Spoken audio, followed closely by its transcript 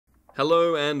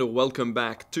Hello and welcome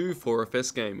back to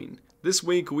 4FS Gaming. This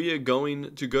week we are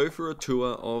going to go for a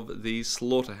tour of the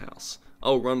Slaughterhouse.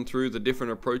 I'll run through the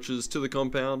different approaches to the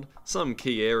compound, some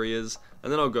key areas,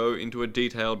 and then I'll go into a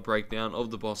detailed breakdown of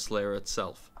the boss lair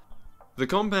itself. The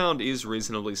compound is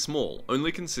reasonably small,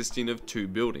 only consisting of 2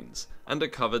 buildings, and a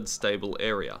covered stable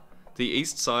area. The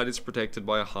east side is protected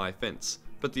by a high fence,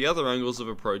 but the other angles of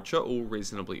approach are all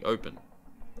reasonably open.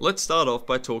 Let's start off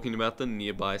by talking about the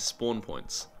nearby spawn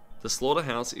points. The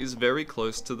Slaughterhouse is very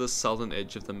close to the southern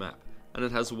edge of the map, and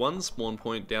it has one spawn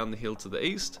point down the hill to the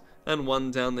east, and one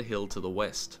down the hill to the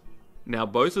west. Now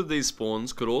both of these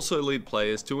spawns could also lead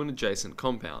players to an adjacent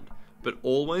compound, but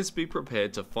always be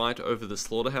prepared to fight over the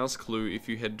Slaughterhouse clue if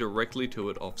you head directly to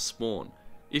it off spawn.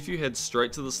 If you head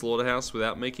straight to the Slaughterhouse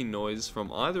without making noise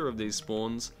from either of these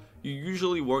spawns, you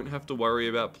usually won't have to worry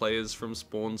about players from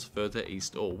spawns further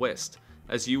east or west,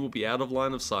 as you will be out of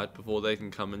line of sight before they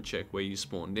can come and check where you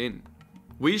spawned in.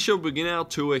 We shall begin our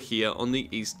tour here on the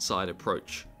east side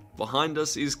approach. Behind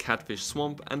us is Catfish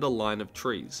Swamp and a line of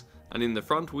trees, and in the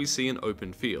front we see an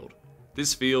open field.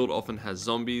 This field often has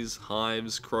zombies,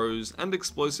 hives, crows, and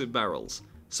explosive barrels,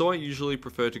 so I usually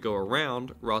prefer to go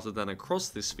around rather than across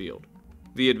this field.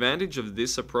 The advantage of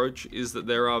this approach is that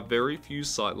there are very few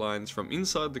sightlines from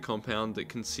inside the compound that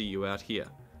can see you out here.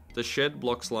 The shed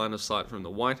blocks line of sight from the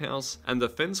White House, and the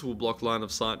fence will block line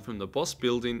of sight from the boss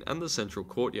building and the central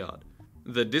courtyard.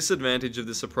 The disadvantage of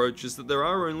this approach is that there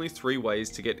are only 3 ways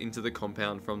to get into the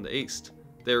compound from the east.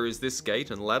 There is this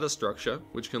gate and ladder structure,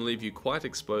 which can leave you quite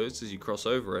exposed as you cross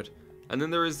over it, and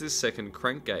then there is this second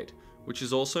crank gate, which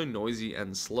is also noisy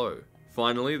and slow.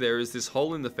 Finally, there is this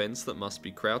hole in the fence that must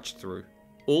be crouched through.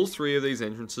 All 3 of these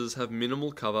entrances have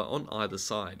minimal cover on either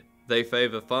side. They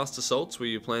favour fast assaults where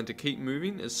you plan to keep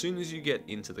moving as soon as you get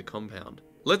into the compound.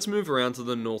 Let's move around to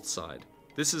the north side.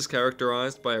 This is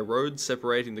characterised by a road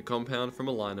separating the compound from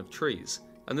a line of trees,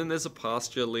 and then there's a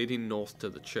pasture leading north to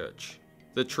the church.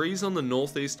 The trees on the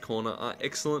northeast corner are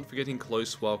excellent for getting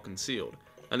close while concealed,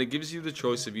 and it gives you the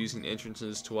choice of using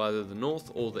entrances to either the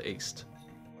north or the east.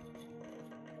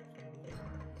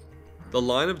 The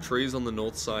line of trees on the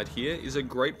north side here is a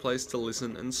great place to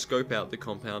listen and scope out the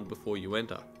compound before you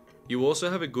enter. You also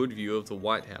have a good view of the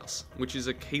White House, which is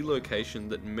a key location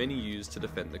that many use to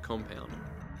defend the compound.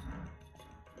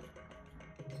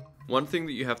 One thing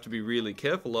that you have to be really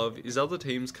careful of is other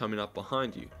teams coming up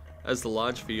behind you, as the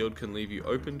large field can leave you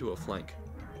open to a flank.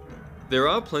 There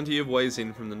are plenty of ways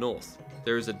in from the north.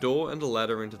 There is a door and a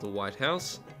ladder into the White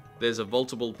House, there's a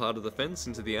vaultable part of the fence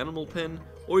into the animal pen,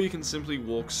 or you can simply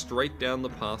walk straight down the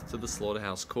path to the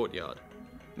Slaughterhouse courtyard.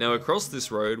 Now across this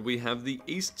road we have the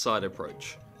east side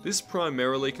approach. This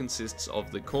primarily consists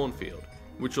of the cornfield,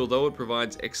 which although it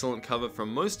provides excellent cover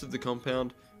from most of the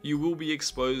compound, you will be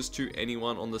exposed to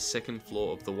anyone on the second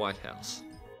floor of the White House.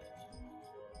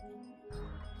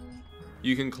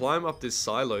 You can climb up this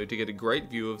silo to get a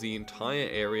great view of the entire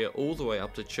area all the way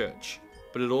up to church,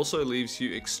 but it also leaves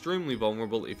you extremely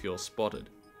vulnerable if you're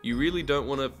spotted. You really don't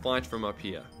want to fight from up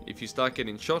here. If you start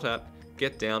getting shot at,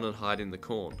 get down and hide in the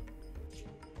corn.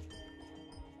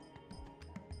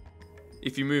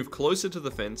 If you move closer to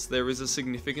the fence, there is a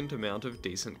significant amount of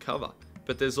decent cover,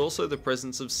 but there's also the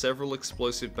presence of several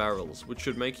explosive barrels, which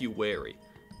should make you wary.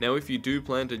 Now if you do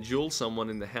plan to duel someone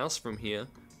in the house from here,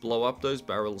 blow up those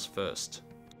barrels first.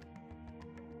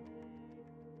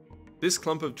 This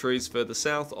clump of trees further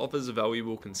south offers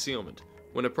valuable concealment,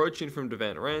 when approaching from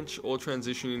Devant Ranch or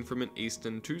transitioning from an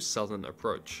eastern to southern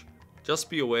approach. Just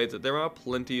be aware that there are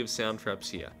plenty of sound traps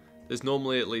here. There's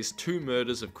normally at least 2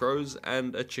 murders of crows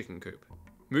and a chicken coop.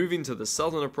 Moving to the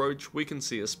southern approach, we can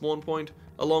see a spawn point,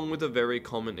 along with a very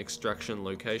common extraction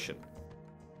location.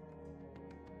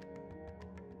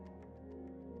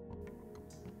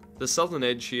 The southern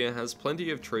edge here has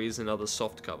plenty of trees and other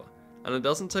soft cover, and it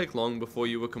doesn't take long before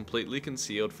you are completely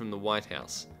concealed from the White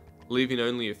House, leaving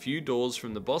only a few doors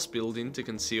from the boss building to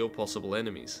conceal possible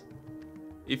enemies.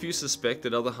 If you suspect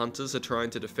that other hunters are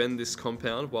trying to defend this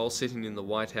compound while sitting in the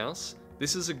White House,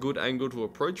 this is a good angle to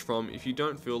approach from if you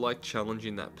don't feel like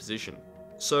challenging that position.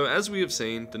 So as we have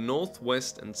seen, the north,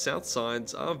 west and south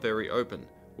sides are very open,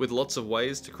 with lots of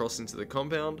ways to cross into the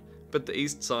compound, but the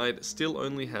east side still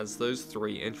only has those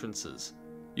 3 entrances.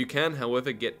 You can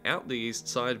however get out the east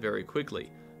side very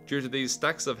quickly, due to these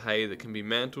stacks of hay that can be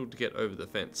mantled to get over the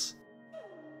fence.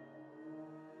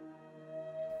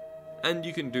 And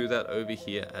you can do that over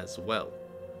here as well.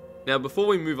 Now before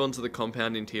we move on to the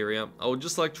compound interior, I would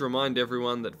just like to remind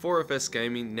everyone that 4FS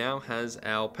Gaming now has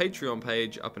our Patreon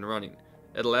page up and running.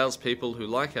 It allows people who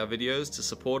like our videos to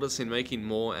support us in making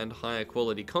more and higher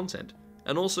quality content,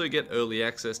 and also get early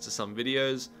access to some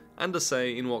videos, and a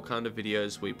say in what kind of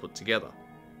videos we put together.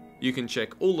 You can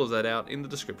check all of that out in the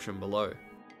description below.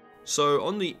 So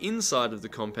on the inside of the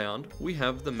compound, we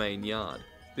have the main yard.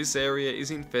 This area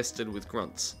is infested with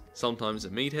grunts, sometimes a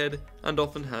meathead, and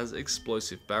often has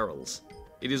explosive barrels.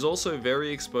 It is also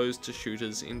very exposed to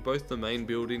shooters in both the main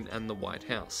building and the White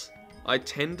House. I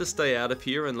tend to stay out of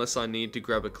here unless I need to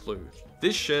grab a clue.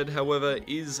 This shed, however,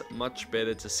 is much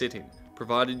better to sit in,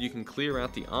 provided you can clear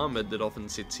out the armoured that often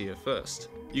sits here first.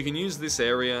 You can use this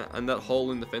area and that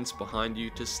hole in the fence behind you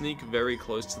to sneak very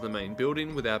close to the main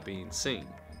building without being seen,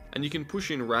 and you can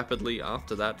push in rapidly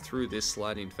after that through this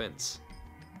sliding fence.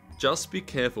 Just be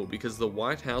careful because the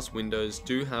White House windows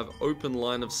do have open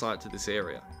line of sight to this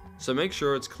area, so make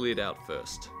sure it's cleared out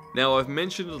first. Now, I've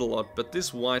mentioned it a lot, but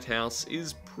this White House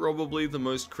is probably the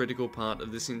most critical part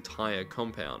of this entire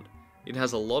compound. It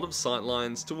has a lot of sight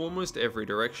lines to almost every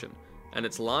direction, and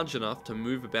it's large enough to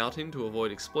move about in to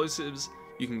avoid explosives.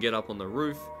 You can get up on the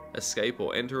roof, escape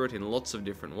or enter it in lots of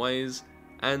different ways,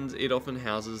 and it often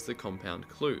houses the compound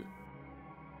clue.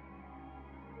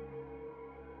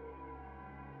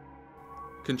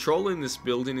 Controlling this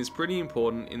building is pretty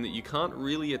important in that you can't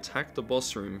really attack the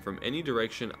boss room from any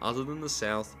direction other than the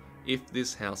south if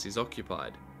this house is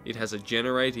occupied. It has a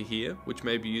generator here, which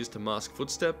may be used to mask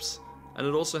footsteps, and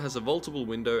it also has a vaultable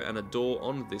window and a door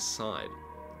on this side.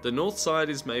 The north side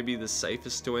is maybe the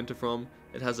safest to enter from.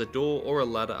 It has a door or a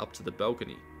ladder up to the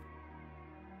balcony.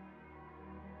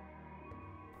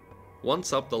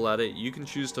 Once up the ladder, you can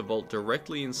choose to vault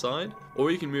directly inside, or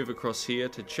you can move across here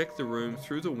to check the room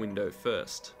through the window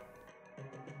first.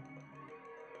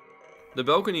 The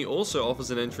balcony also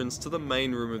offers an entrance to the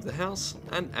main room of the house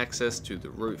and access to the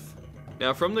roof.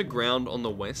 Now, from the ground on the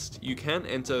west, you can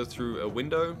enter through a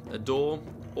window, a door,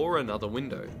 or another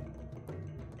window.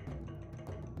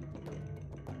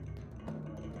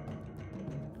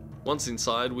 Once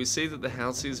inside, we see that the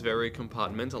house is very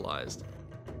compartmentalized.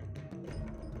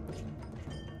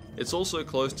 It's also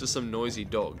close to some noisy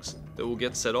dogs that will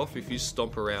get set off if you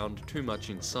stomp around too much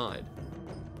inside.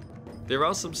 There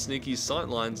are some sneaky sight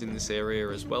lines in this area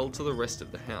as well to the rest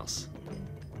of the house.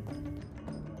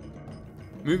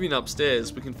 Moving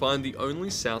upstairs, we can find the only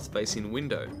south-facing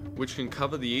window, which can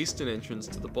cover the eastern entrance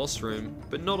to the boss room,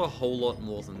 but not a whole lot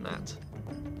more than that.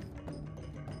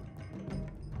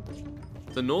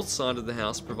 The north side of the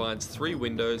house provides 3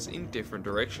 windows in different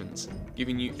directions,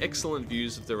 giving you excellent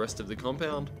views of the rest of the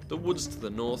compound, the woods to the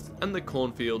north, and the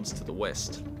cornfields to the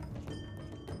west.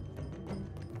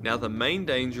 Now, the main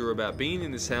danger about being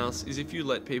in this house is if you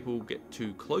let people get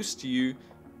too close to you,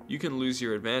 you can lose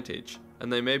your advantage,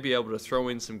 and they may be able to throw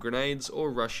in some grenades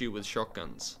or rush you with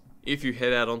shotguns. If you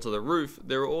head out onto the roof,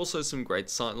 there are also some great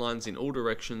sightlines in all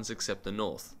directions except the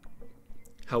north.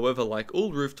 However, like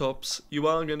all rooftops, you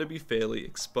are going to be fairly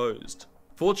exposed.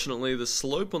 Fortunately, the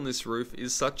slope on this roof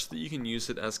is such that you can use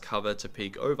it as cover to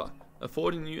peek over,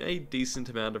 affording you a decent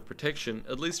amount of protection,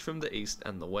 at least from the east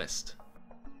and the west.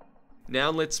 Now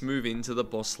let's move into the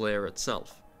boss lair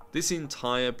itself. This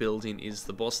entire building is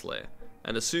the boss lair,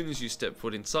 and as soon as you step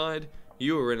foot inside,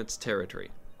 you are in its territory.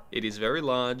 It is very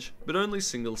large, but only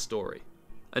single story.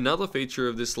 Another feature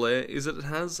of this lair is that it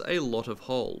has a lot of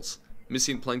holes,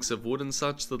 missing planks of wood and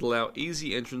such that allow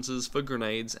easy entrances for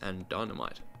grenades and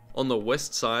dynamite. On the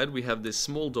west side, we have this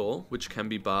small door, which can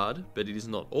be barred, but it is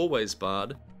not always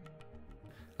barred,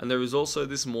 and there is also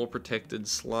this more protected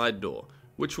slide door,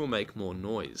 which will make more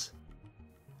noise.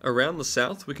 Around the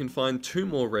south, we can find 2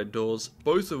 more red doors,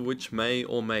 both of which may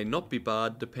or may not be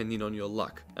barred depending on your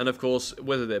luck, and of course,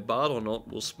 whether they're barred or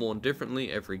not will spawn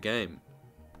differently every game.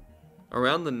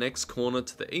 Around the next corner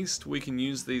to the east, we can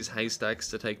use these haystacks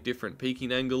to take different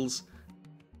peeking angles,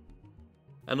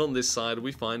 and on this side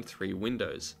we find 3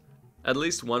 windows. At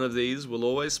least one of these will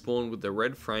always spawn with the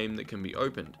red frame that can be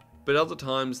opened, but other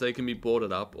times they can be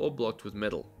boarded up or blocked with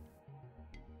metal.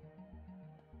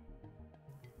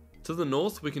 To the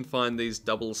north, we can find these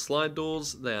double slide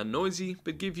doors. They are noisy,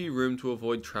 but give you room to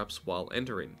avoid traps while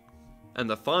entering. And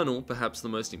the final, perhaps the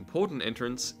most important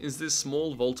entrance, is this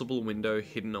small vaultable window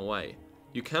hidden away.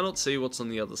 You cannot see what's on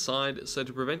the other side, so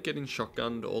to prevent getting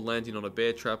shotgunned or landing on a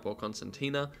bear trap or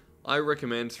concertina, I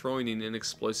recommend throwing in an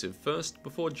explosive first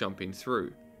before jumping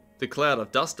through. The cloud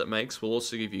of dust it makes will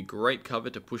also give you great cover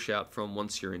to push out from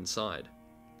once you're inside.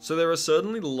 So there are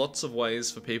certainly lots of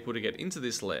ways for people to get into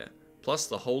this lair, plus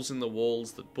the holes in the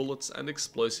walls that bullets and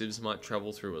explosives might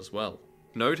travel through as well.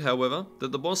 Note, however,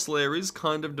 that the boss lair is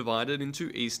kind of divided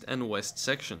into east and west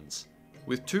sections,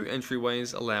 with 2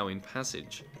 entryways allowing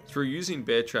passage. Through using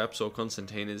bear traps or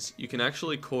concertinas, you can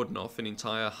actually cordon off an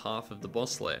entire half of the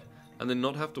boss lair, and then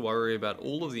not have to worry about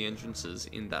all of the entrances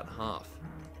in that half.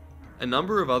 A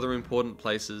number of other important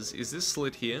places is this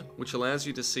slit here, which allows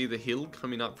you to see the hill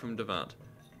coming up from Devant,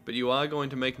 but you are going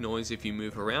to make noise if you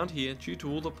move around here due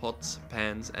to all the pots,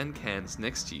 pans and cans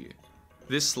next to you.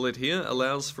 This slit here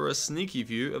allows for a sneaky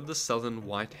view of the southern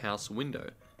White House window,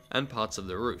 and parts of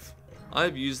the roof. I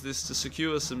have used this to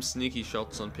secure some sneaky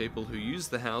shots on people who use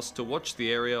the house to watch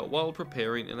the area while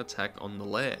preparing an attack on the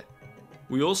lair.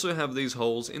 We also have these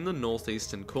holes in the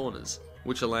northeastern corners,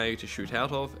 which allow you to shoot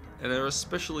out of, and are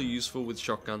especially useful with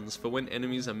shotguns for when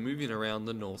enemies are moving around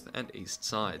the north and east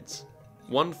sides.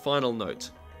 One final note,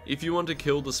 if you want to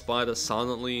kill the spider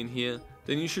silently in here,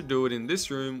 then you should do it in this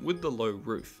room with the low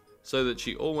roof, so that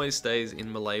she always stays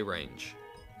in melee range.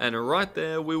 And right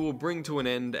there we will bring to an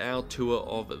end our tour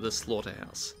of the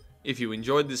Slaughterhouse. If you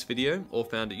enjoyed this video or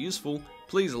found it useful,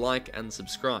 please like and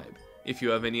subscribe. If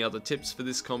you have any other tips for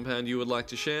this compound you would like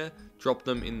to share, drop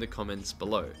them in the comments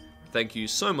below. Thank you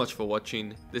so much for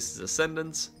watching. This is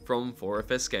Ascendance from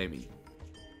 4FS Gaming.